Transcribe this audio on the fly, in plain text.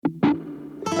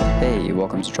Hey,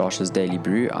 welcome to Josh's Daily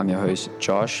Brew. I'm your host,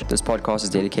 Josh. This podcast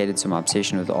is dedicated to my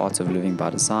obsession with the art of living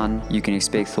by design. You can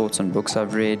expect thoughts on books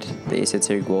I've read, the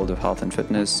esoteric world of health and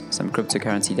fitness, some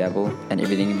cryptocurrency dabble, and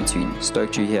everything in between.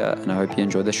 Stoked you're here, and I hope you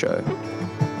enjoy the show.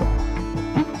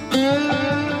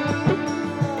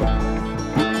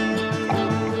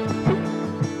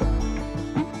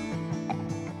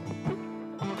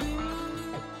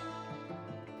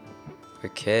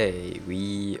 Okay,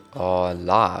 we are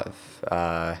live.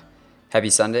 Happy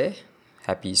Sunday.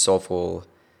 Happy Soulful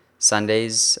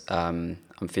Sundays. I'm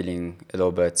feeling a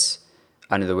little bit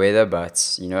under the weather,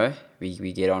 but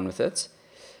we get on with it.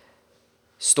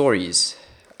 Stories.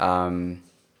 The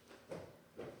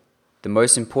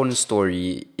most important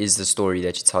story is the story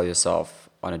that you tell yourself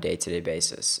on a day-to-day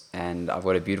basis. And I've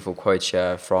got a beautiful quote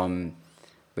here from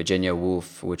Virginia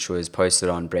Woolf, which was posted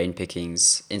on Brain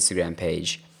Pickings' Instagram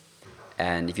page.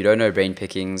 And if you don't know Brain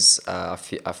Pickings, I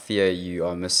fear you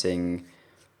are missing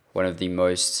one of the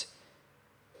most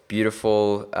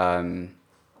beautiful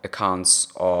accounts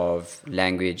of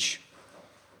language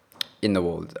in the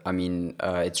world. I mean,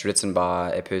 it's written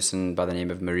by a person by the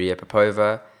name of Maria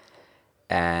Popova,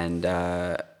 and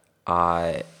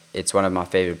it's one of my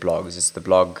favorite blogs. It's the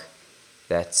blog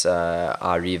that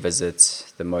I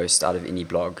revisit the most out of any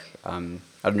blog. I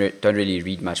don't really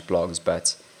read much blogs,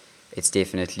 but it's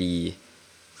definitely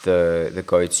the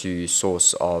go-to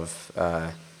source of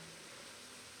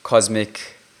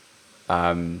cosmic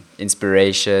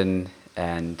inspiration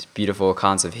and beautiful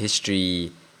accounts of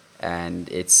history, and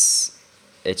it's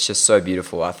just so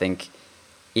beautiful. I think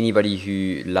anybody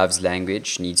who loves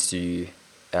language needs to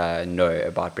know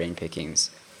about Brain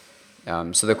Pickings.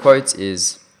 So the quote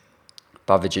is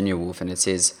by Virginia Woolf, and it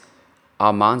says,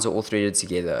 "Our minds are all threaded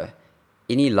together.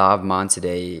 Any live mind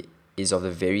today is of the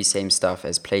very same stuff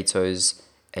as Plato's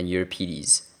and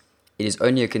Euripides. It is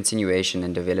only a continuation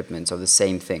and development of the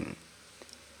same thing.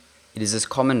 It is this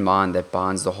common mind that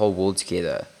binds the whole world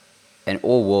together, and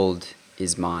all world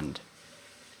is mind."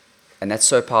 And that's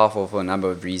so powerful for a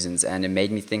number of reasons, and it made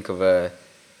me think of a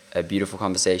beautiful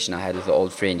conversation I had with an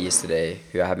old friend yesterday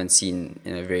who I haven't seen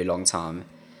in a very long time.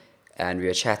 And we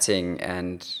were chatting,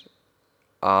 and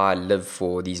I live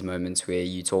for these moments where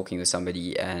you're talking with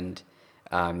somebody and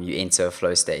you enter a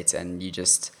flow state, and you're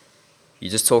just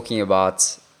talking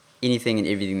about anything and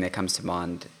everything that comes to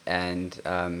mind, and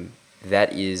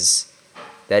that is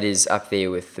up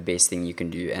there with the best thing you can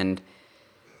do. And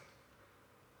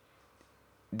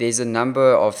there's a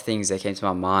number of things that came to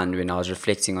my mind when I was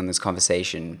reflecting on this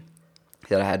conversation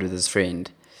that I had with this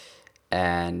friend,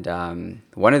 and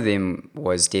one of them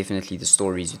was definitely the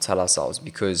stories we tell ourselves,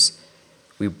 because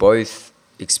we both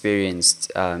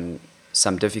experienced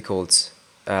some difficult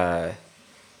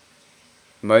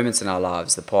moments in our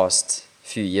lives the past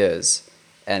few years,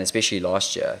 and especially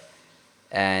last year.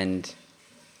 And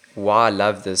why I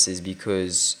love this is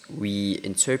because we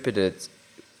interpreted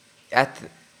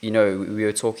we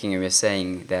were talking and we were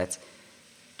saying that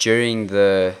during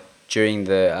the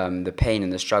pain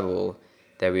and the struggle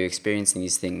that we were experiencing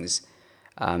these things,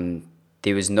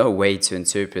 there was no way to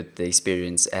interpret the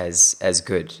experience as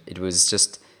good. It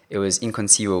was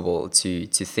inconceivable to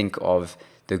think of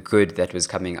the good that was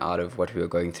coming out of what we were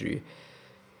going through.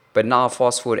 But now,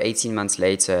 fast forward 18 months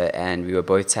later, and we were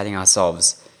both telling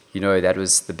ourselves, that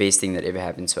was the best thing that ever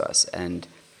happened to us. And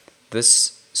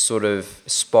this sort of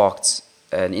sparked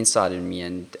an insight in me,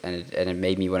 and it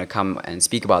made me want to come and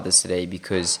speak about this today,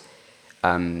 because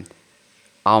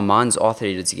our minds are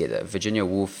threaded together. Virginia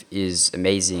Woolf is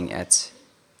amazing at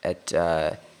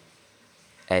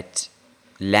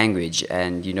language,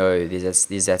 and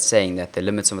there's that saying that the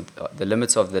limits of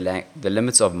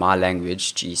my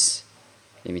language. Jeez,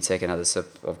 let me take another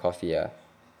sip of coffee here.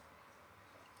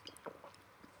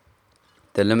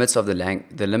 The limits of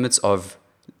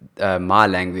my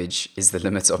language is the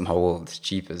limits of my world.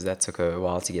 Jeepers, that took a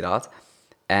while to get out.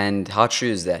 And how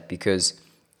true is that? Because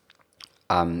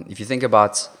if you think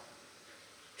about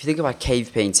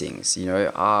cave paintings,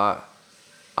 I'm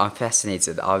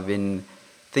fascinated. I've been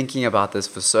thinking about this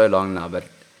for so long now, but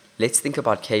let's think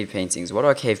about cave paintings. What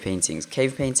are cave paintings?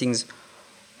 Cave paintings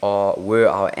were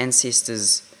our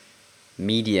ancestors'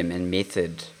 medium and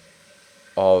method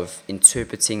of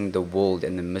interpreting the world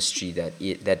and the mystery that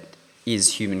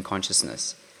is human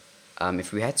consciousness.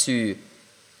 If we had to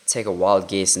take a wild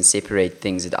guess and separate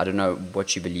things, I don't know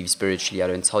what you believe spiritually. I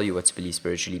don't tell you what to believe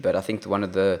spiritually, but I think one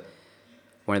of the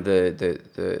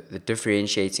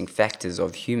differentiating factors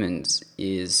of humans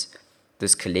is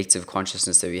this collective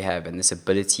consciousness that we have, and this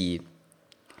ability,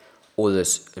 or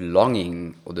this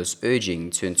longing, or this urging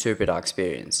to interpret our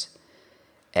experience.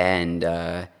 And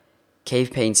cave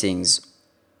paintings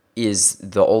is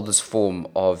the oldest form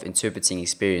of interpreting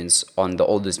experience on the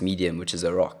oldest medium, which is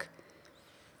a rock.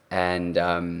 And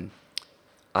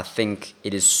I think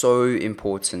it is so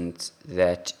important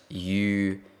that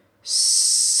you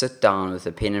sit down with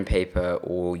a pen and paper,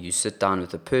 or you sit down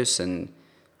with a person,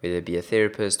 whether it be a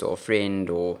therapist or a friend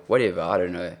or whatever, I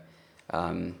don't know,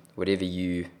 whatever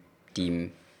you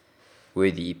deem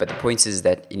worthy. But the point is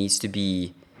that it needs to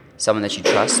be someone that you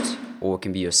trust, or it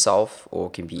can be yourself, or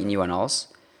it can be anyone else.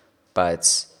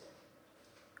 But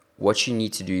what you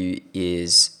need to do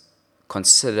is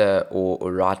consider, or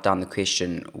write down the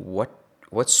question,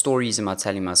 what stories am I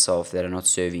telling myself that are not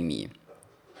serving me?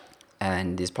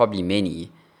 And there's probably many,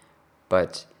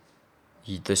 but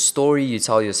the story you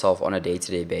tell yourself on a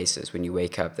day-to-day basis when you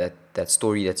wake up, that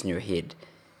story that's in your head,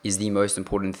 is the most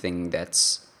important thing that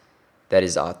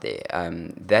is out there.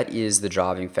 That is the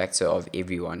driving factor of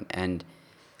everyone. And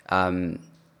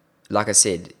like I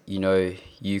said,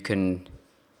 you can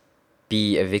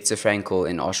be a Viktor Frankl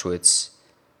in Auschwitz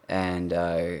and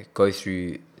go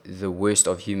through the worst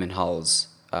of human hells.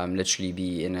 Literally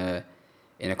be in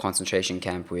a concentration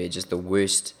camp where just the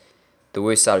worst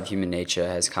side of human nature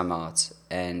has come out,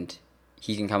 and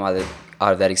he can come out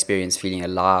of that experience feeling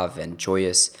alive and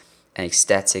joyous and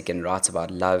ecstatic and write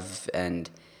about love, and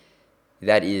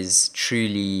that is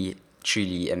truly,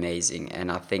 truly amazing.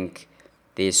 And I think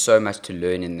there's so much to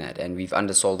learn in that, and we've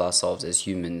undersold ourselves as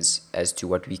humans as to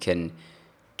what we can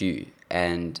do.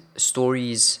 And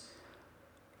stories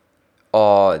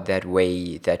are that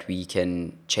way that we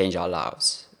can change our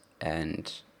lives.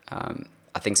 And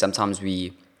I think sometimes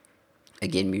we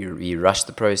rush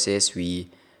the process, we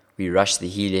rush the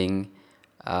healing,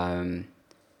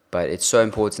 but it's so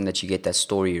important that you get that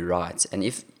story right. And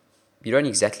if you don't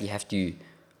exactly have to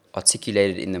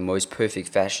articulate it in the most perfect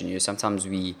fashion, sometimes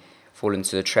we fall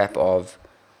into the trap of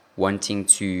wanting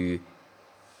to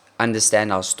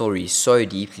understand our story so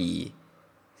deeply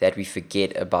that we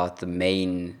forget about the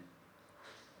main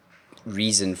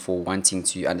reason for wanting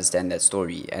to understand that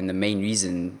story. And the main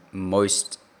reason,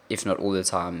 most, if not all the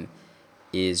time,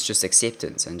 is just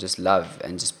acceptance and just love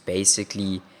and just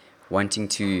basically wanting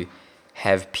to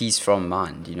have peace from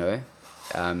mind. You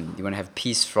want to have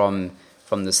peace from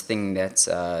this thing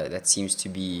that seems to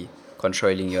be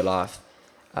controlling your life.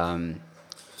 And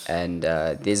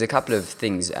there's a couple of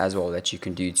things as well that you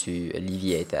can do to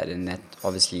alleviate that, and that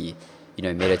obviously,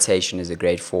 meditation is a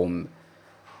great form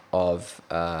of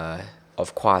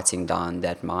quieting down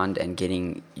that mind and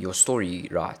getting your story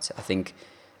right. I think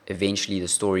eventually the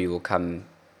story will come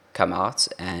out,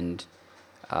 and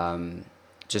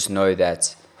just know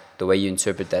that the way you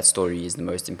interpret that story is the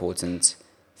most important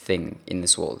thing in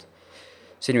this world.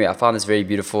 So anyway, I found this very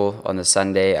beautiful on the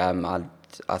Sunday.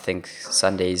 I think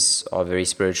Sundays are very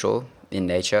spiritual in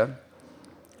nature,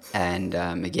 and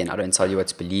again, I don't tell you what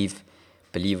to believe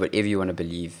whatever you want to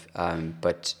believe,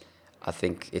 but I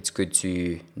think it's good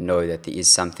to know that there is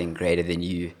something greater than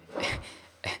you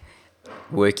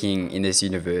working in this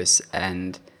universe,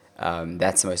 and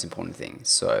that's the most important thing.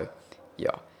 So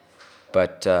yeah,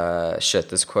 but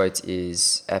this quote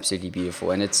is absolutely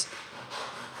beautiful, and it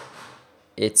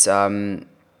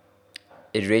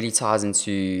really ties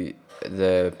into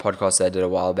the podcast that I did a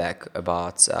while back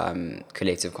about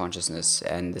collective consciousness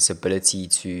and this ability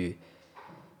to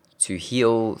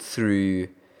heal through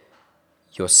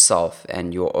yourself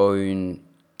and your own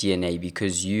DNA,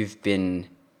 because you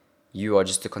are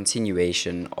just a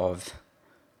continuation of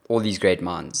all these great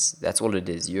minds. That's all it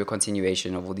is. You're a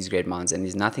continuation of all these great minds, and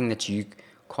there's nothing that you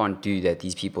can't do that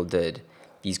these people did.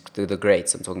 The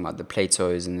greats, I'm talking about the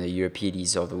Platos and the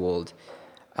Euripides of the world.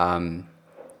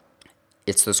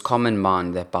 It's this common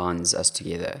mind that binds us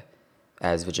together,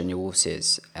 as Virginia Woolf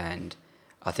says, and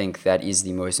I think that is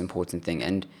the most important thing.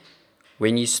 And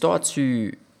when you start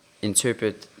to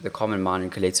interpret the common mind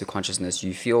and collective consciousness,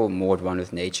 you feel more at one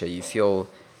with nature. You feel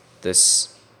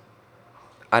this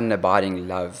unabiding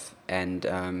love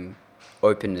and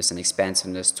openness and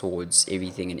expansiveness towards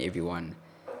everything and everyone,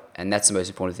 and that's the most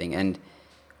important thing. And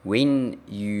when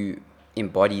you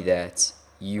embody that,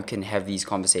 you can have these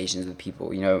conversations with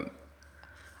people.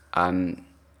 I'm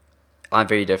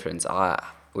very different.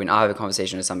 When I have a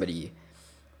conversation with somebody,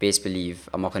 best believe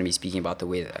I'm not going to be speaking about the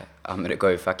weather. I'm going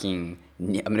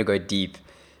to go deep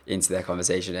into that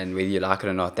conversation, and whether you like it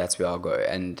or not, that's where I'll go.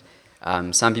 And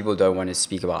some people don't want to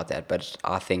speak about that, but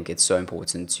I think it's so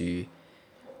important to,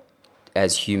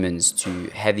 as humans, to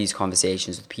have these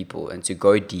conversations with people and to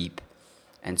go deep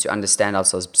and to understand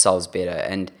ourselves better.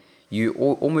 And you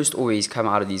almost always come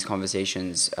out of these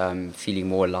conversations feeling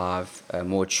more alive,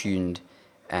 more tuned,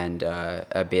 and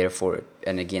better for it.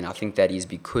 And again, I think that is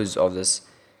because of this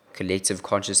collective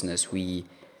consciousness, we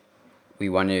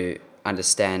want to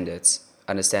understand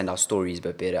our stories a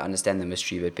bit better, understand the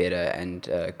mystery a bit better, and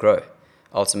grow.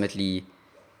 Ultimately,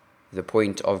 the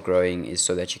point of growing is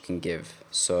so that you can give.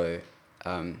 So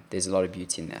there's a lot of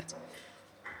beauty in that.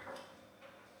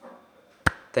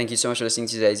 Thank you so much for listening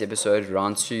to today's episode,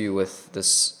 round 2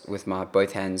 with my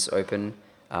both hands open.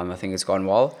 I think it's gone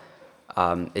well.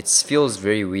 It feels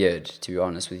very weird, to be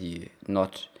honest with you. Believe it or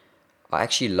not, I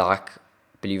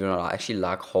actually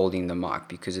like holding the mic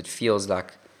because it feels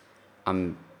like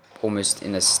there's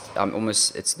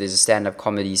a stand-up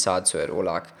comedy side to it, or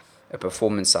like a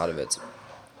performance side of it.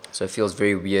 So it feels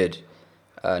very weird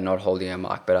not holding a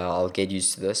mic, but I'll get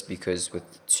used to this because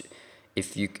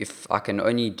if I can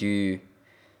only do,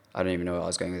 I don't even know where I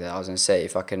was going with that. I was going to say,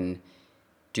 if I can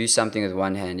do something with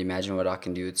one hand, imagine what I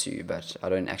can do with 2, but I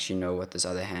don't actually know what this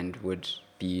other hand would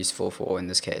be useful for in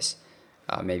this case.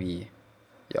 I don't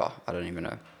even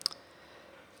know.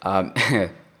 I'm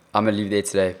going to leave there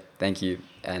today. Thank you,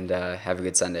 and have a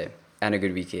good Sunday and a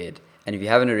good week ahead. And if you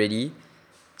haven't already,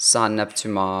 sign up to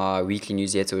my weekly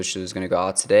newsletter, which is going to go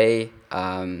out today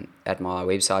at my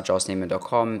website,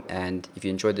 joshneman.com. And if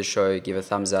you enjoyed the show, give a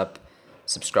thumbs up,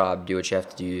 subscribe, do what you have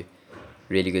to do.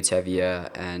 Really good to have you here,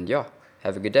 and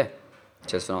have a good day.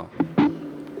 Cheers for now.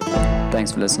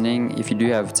 Thanks for listening. If you do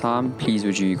have time, please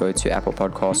would you go to Apple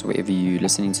Podcasts, wherever you're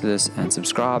listening to this, and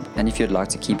subscribe. And if you'd like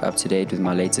to keep up to date with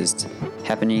my latest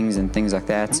happenings and things like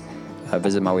that,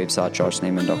 visit my website,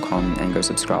 joshneman.com, and go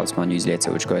subscribe to my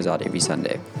newsletter, which goes out every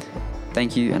Sunday.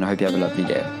 Thank you, and I hope you have a lovely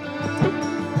day.